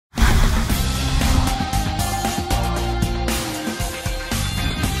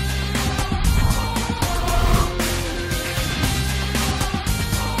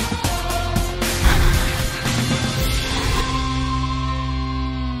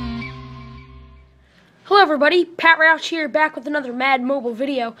Hello everybody, Pat Roush here, back with another Madden mobile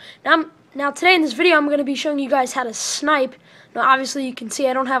video. Now today in this video I'm going to be showing you guys how to snipe. Now obviously you can see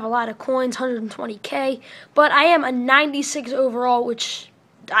I don't have a lot of coins, 120k, but I am a 96 overall, which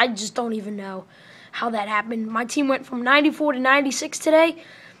I just don't even know how that happened. My team went from 94 to 96 today.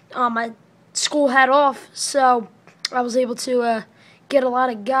 My school had off, so I was able to get a lot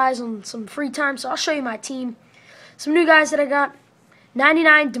of guys on some free time, so I'll show you my team. Some new guys that I got: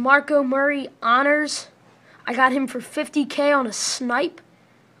 99 DeMarco Murray honors. I got him for 50k on a snipe.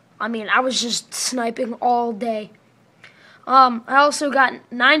 I mean, I was just sniping all day. I also got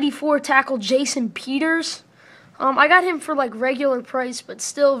 94 tackle Jason Peters. I got him for like regular price, but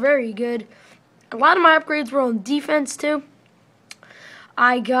still very good. A lot of my upgrades were on defense too.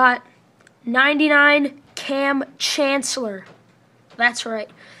 I got 99 Cam Chancellor. That's right.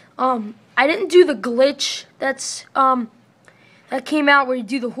 I didn't do the glitch. That came out where you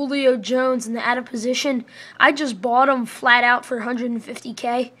do the Julio Jones and the out of position. I just bought them flat out for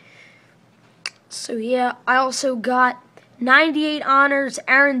 150k. So yeah, I also got 98 honors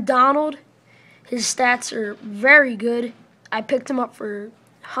Aaron Donald. His stats are very good. I picked him up for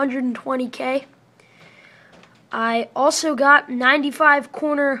 120k. I also got 95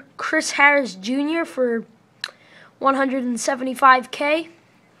 corner Chris Harris Jr. for 175k.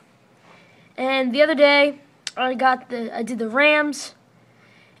 And the other day, I did the Rams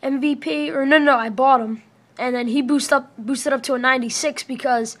MVP, or no, I bought him, and then he boosted up to a 96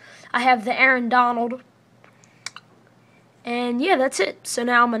 because I have the Aaron Donald. And yeah, that's it. So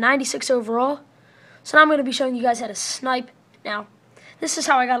now I'm a 96 overall. So now I'm going to be showing you guys how to snipe. Now, this is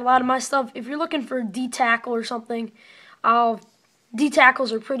how I got a lot of my stuff. If you're looking for a D tackle or something, D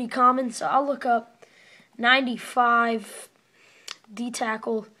tackles are pretty common, so I'll look up 95 D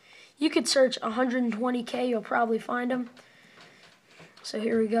tackle. You could search 120k, you'll probably find them. So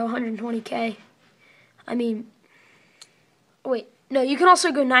here we go, 120k. I mean, wait, no, you can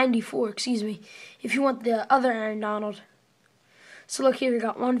also go 94, excuse me, if you want the other Aaron Donald. So look here, we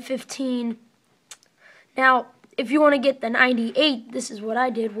got 115. Now, if you want to get the 98, this is what I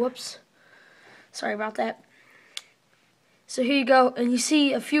did, whoops. Sorry about that. So here you go, and you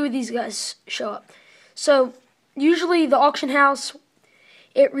see a few of these guys show up. So usually the auction house,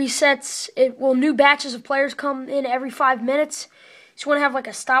 it resets, new batches of players come in every 5 minutes. So you want to have like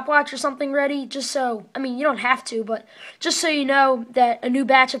a stopwatch or something ready, just so, I mean, you don't have to, but just so you know that a new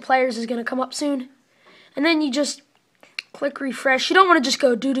batch of players is going to come up soon. And then you just click refresh. You don't want to just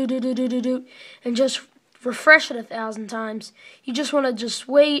go do and just refresh it 1,000 times. You just want to just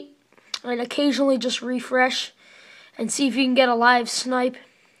wait and occasionally just refresh and see if you can get a live snipe.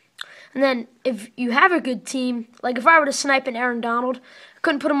 And then if you have a good team, like if I were to snipe an Aaron Donald, I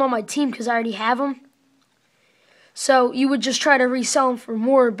couldn't put him on my team because I already have him. So you would just try to resell him for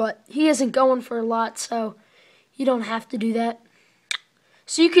more, but he isn't going for a lot, so you don't have to do that.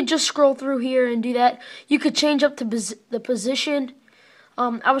 So you could just scroll through here and do that. You could change up to the position.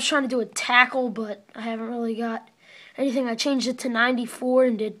 I was trying to do a tackle, but I haven't really got anything. I changed it to 94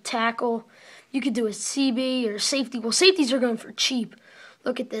 and did tackle. You could do a CB or safety. Well, safeties are going for cheap.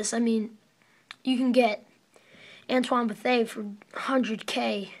 Look at this. I mean, you can get Antoine Bethea for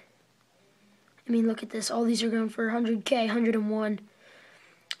 100k. I mean, look at this. All these are going for 100k, 101.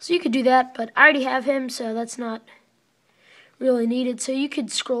 So you could do that, but I already have him, so that's not really needed. So you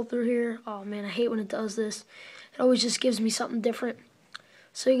could scroll through here. Oh, man, I hate when it does this. It always just gives me something different.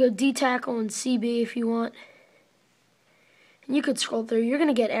 So you go D-tackle and CB if you want. And you could scroll through. You're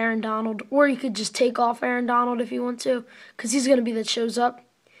going to get Aaron Donald, or you could just take off Aaron Donald if you want to, because he's going to be that shows up.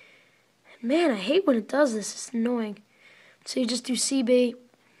 Man, I hate when it does this. It's annoying. So you just do CB,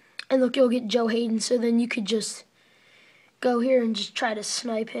 and look, you'll get Joe Hayden. So then you could just go here and just try to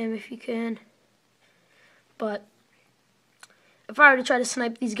snipe him if you can. But if I were to try to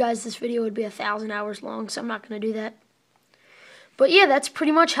snipe these guys, this video would be 1,000 hours long, so I'm not going to do that. But yeah, that's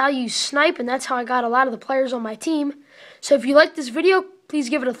pretty much how you snipe, and that's how I got a lot of the players on my team. So if you like this video, please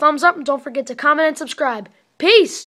give it a thumbs up, and don't forget to comment and subscribe. Peace!